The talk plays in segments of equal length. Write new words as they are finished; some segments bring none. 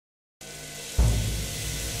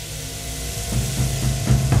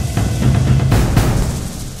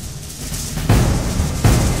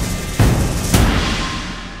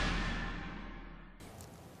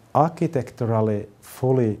architecturally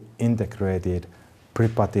fully integrated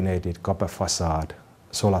prepatinated copper facade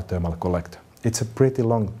solar thermal collector. It's a pretty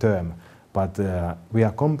long term, but we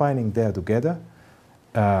are combining there together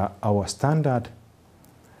our standard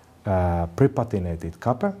prepatinated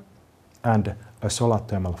copper and a solar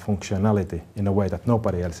thermal functionality in a way that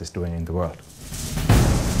nobody else is doing in the world.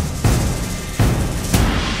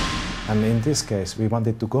 And in this case, we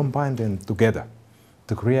wanted to combine them together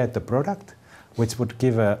to create a product which would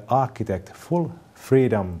give an architect full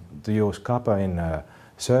freedom to use copper in the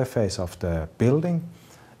surface of the building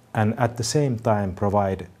and at the same time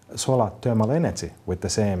provide solar thermal energy with the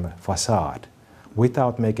same facade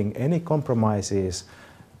without making any compromises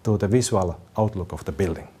to the visual outlook of the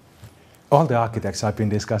building. All the architects I've been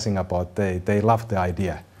discussing about, they love the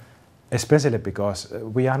idea, especially because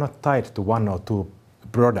we are not tied to one or two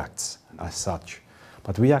products as such,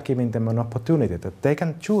 but we are giving them an opportunity that they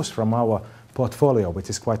can choose from our portfolio, which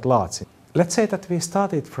is quite large. Let's say that we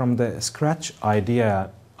started from the scratch idea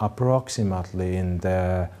approximately in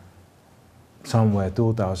the somewhere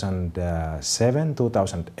 2007,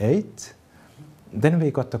 2008. Then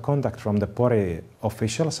we got the contact from the Pori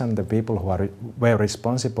officials and the people who were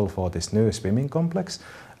responsible for this new swimming complex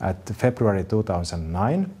at February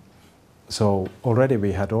 2009. So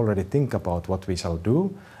we had already think about what we shall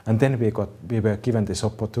do, and then we were given this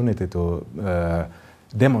opportunity to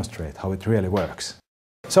demonstrate how it really works.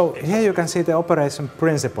 So here you can see the operation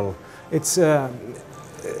principle. It's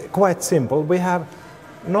quite simple. We have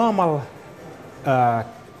normal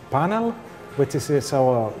panel, which is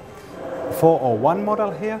our 401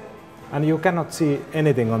 model here, and you cannot see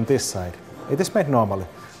anything on this side. It is made normally,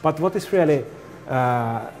 but what is really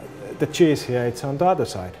the cheese here, it's on the other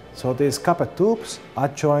side. So these copper tubes are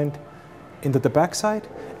joined into the backside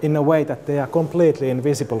in a way that they are completely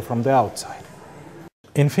invisible from the outside.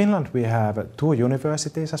 In Finland we have 2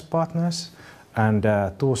 universities as partners and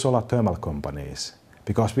 2 solar thermal companies,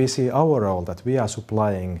 because we see our role that we are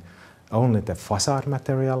supplying only the facade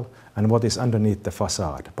material and what is underneath the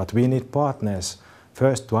facade. But we need partners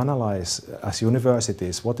first to analyze as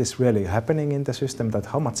universities what is really happening in the system, that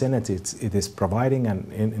how much energy it is providing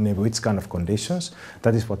and in which kind of conditions.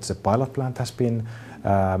 That is what the pilot plant has been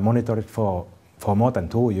monitored for more than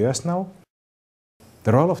 2 years now.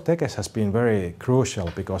 The role of Tekes has been very crucial,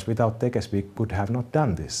 because without Tekes we could have not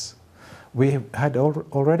done this. We had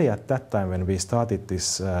already at that time, when we started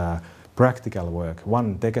this practical work,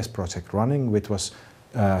 one Tekes project running, which was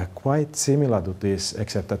quite similar to this,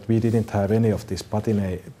 except that we didn't have any of these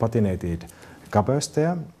patinated covers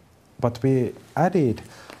there. But we added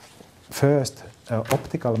first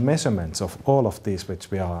optical measurements of all of these, which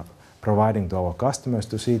we are providing to our customers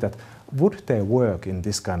to see that would they work in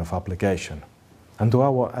this kind of application. And to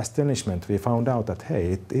our astonishment, we found out that,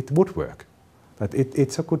 hey, it would work. That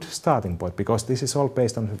it's a good starting point, because this is all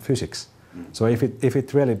based on physics. So if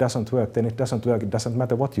it really doesn't work, then it doesn't work. It doesn't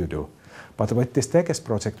matter what you do. But with this Tekes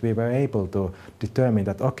project, we were able to determine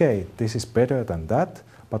that, okay, this is better than that,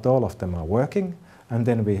 but all of them are working. And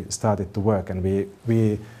then we started to work, and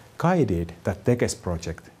we guided that Tekes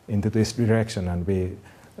project into this direction, and we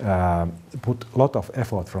put a lot of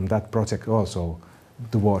effort from that project also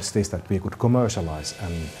towards this, that we could commercialize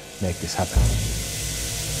and make this happen.